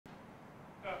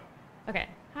Okay,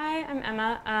 hi, I'm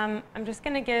Emma. I'm just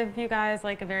going to give you guys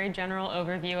like a very general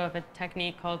overview of a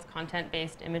technique called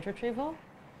Content-Based Image Retrieval.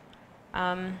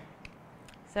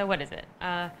 So what is it?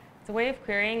 It's a way of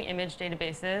querying image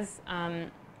databases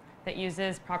that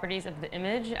uses properties of the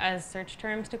image as search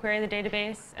terms to query the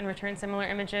database and return similar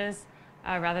images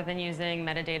rather than using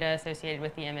metadata associated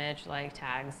with the image like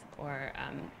tags or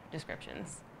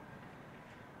descriptions.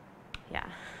 Yeah.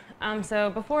 So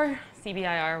before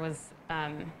CBIR was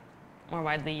more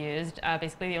widely used,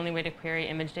 basically the only way to query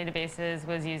image databases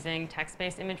was using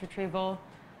text-based image retrieval.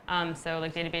 So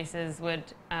like databases would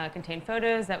contain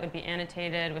photos that would be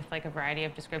annotated with like a variety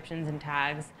of descriptions and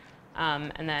tags,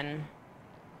 and then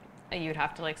you would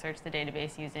have to like search the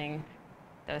database using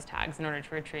those tags in order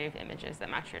to retrieve images that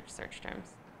match your search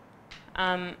terms.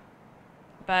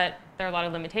 But there are a lot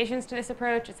of limitations to this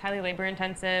approach. It's highly labor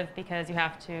intensive because you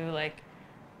have to like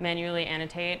manually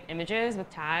annotate images with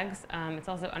tags. It's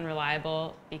also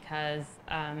unreliable because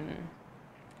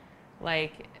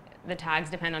like the tags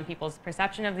depend on people's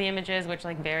perception of the images, which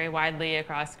like vary widely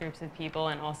across groups of people,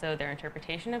 and also their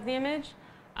interpretation of the image.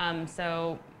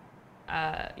 You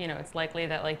know, it's likely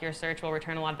that like your search will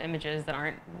return a lot of images that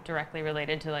aren't directly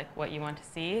related to like what you want to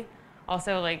see.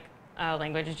 Also, like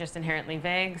language is just inherently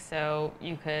vague, so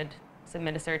you could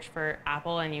submit a search for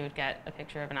Apple and you would get a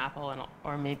picture of an apple and,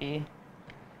 or maybe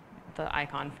the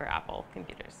icon for Apple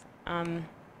computers.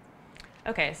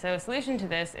 Okay, so a solution to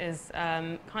this is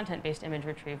content-based image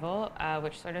retrieval,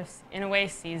 which sort of, in a way,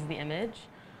 sees the image.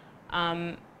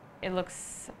 It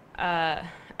looks at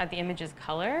the image's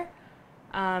color,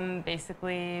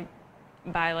 basically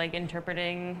by like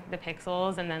interpreting the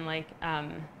pixels and then like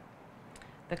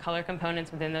the color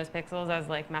components within those pixels as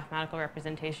like mathematical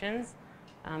representations.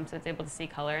 So it's able to see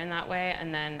color in that way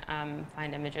and then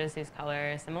find images whose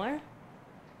color is similar.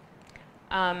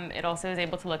 It also is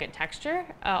able to look at texture,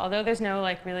 although there's no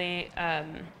like really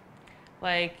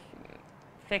like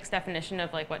fixed definition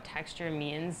of like what texture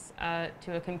means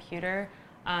to a computer.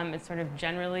 It sort of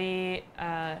generally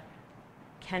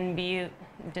can be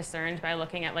discerned by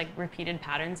looking at like repeated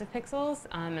patterns of pixels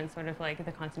and sort of like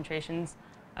the concentrations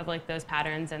of like those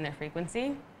patterns and their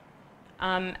frequency.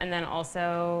 And then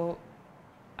also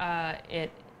it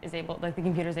is able, like the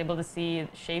computer is able to see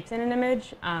shapes in an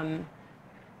image.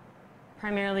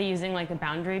 Primarily using like a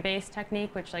boundary-based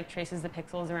technique, which like traces the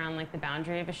pixels around like the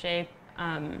boundary of a shape,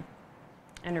 and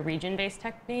a region-based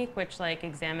technique, which like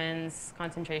examines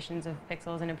concentrations of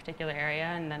pixels in a particular area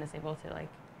and then is able to like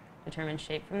determine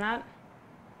shape from that.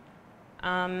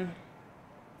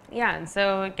 Yeah, and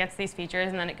so it gets these features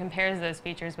and then it compares those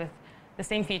features with the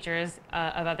same features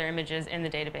of other images in the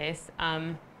database.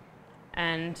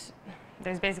 And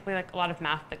there's basically like a lot of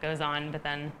math that goes on, but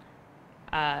then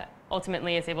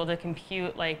ultimately, it's able to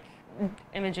compute like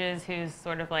images whose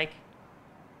sort of like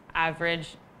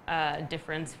average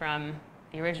difference from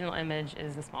the original image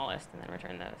is the smallest, and then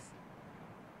return those.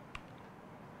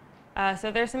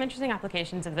 So there's some interesting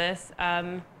applications of this.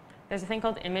 There's a thing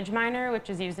called image miner, which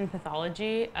is used in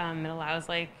pathology. It allows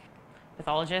like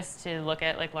pathologists to look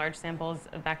at like large samples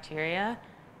of bacteria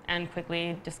and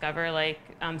quickly discover like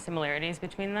similarities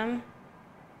between them,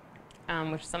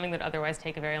 which is something that would otherwise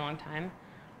take a very long time.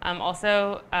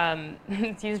 Also,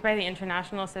 it's used by the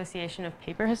International Association of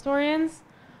Paper Historians.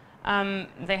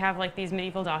 They have like these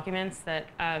medieval documents that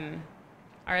are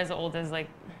as old as like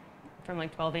from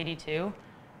like 1282,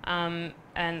 and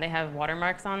they have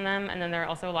watermarks on them. And then there are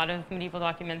also a lot of medieval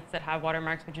documents that have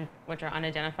watermarks which are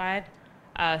unidentified.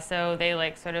 So they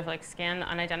like sort of like scan the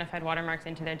unidentified watermarks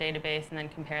into their database and then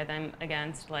compare them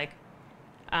against like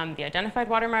the identified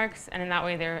watermarks, and in that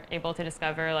way they're able to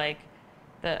discover like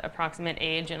the approximate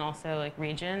age and also like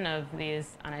region of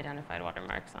these unidentified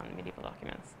watermarks on medieval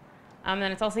documents. And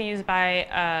it's also used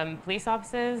by police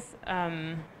offices.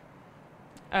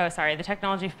 Oh, sorry, the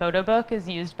technology photo book is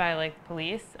used by like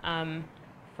police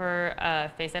for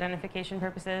face identification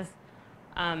purposes.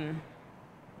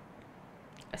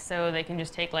 So they can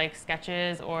just take like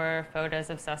sketches or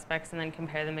photos of suspects and then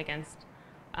compare them against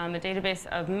a database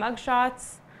of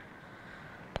mugshots.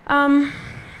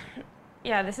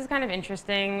 Yeah, this is kind of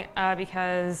interesting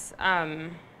because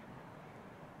in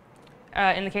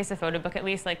the case of photo book, at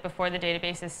least, like before the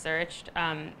database is searched,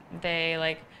 they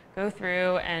like go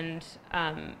through and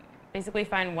basically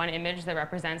find one image that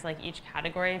represents like each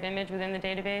category of image within the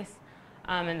database,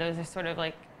 and those are sort of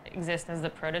like exist as the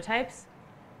prototypes,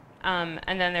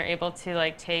 and then they're able to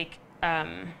like take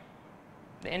the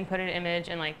inputted image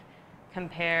and like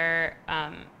compare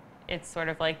its sort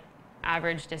of like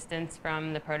average distance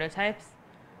from the prototypes.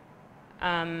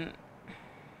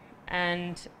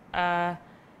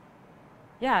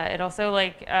 Yeah, it also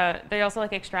they also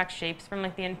extract shapes from the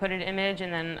inputted image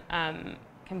and then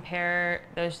compare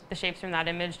the shapes from that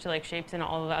image to shapes in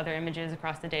all of the other images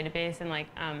across the database,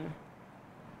 and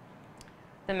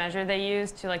the measure they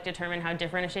use to determine how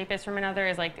different a shape is from another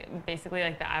is basically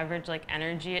the average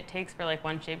energy it takes for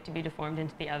one shape to be deformed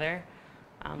into the other,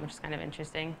 which is kind of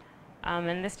interesting.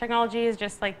 And this technology is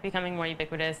just becoming more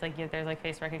ubiquitous. There's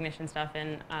face recognition stuff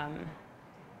in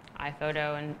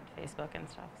iPhoto and Facebook and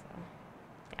stuff. So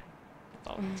yeah, that's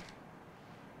all.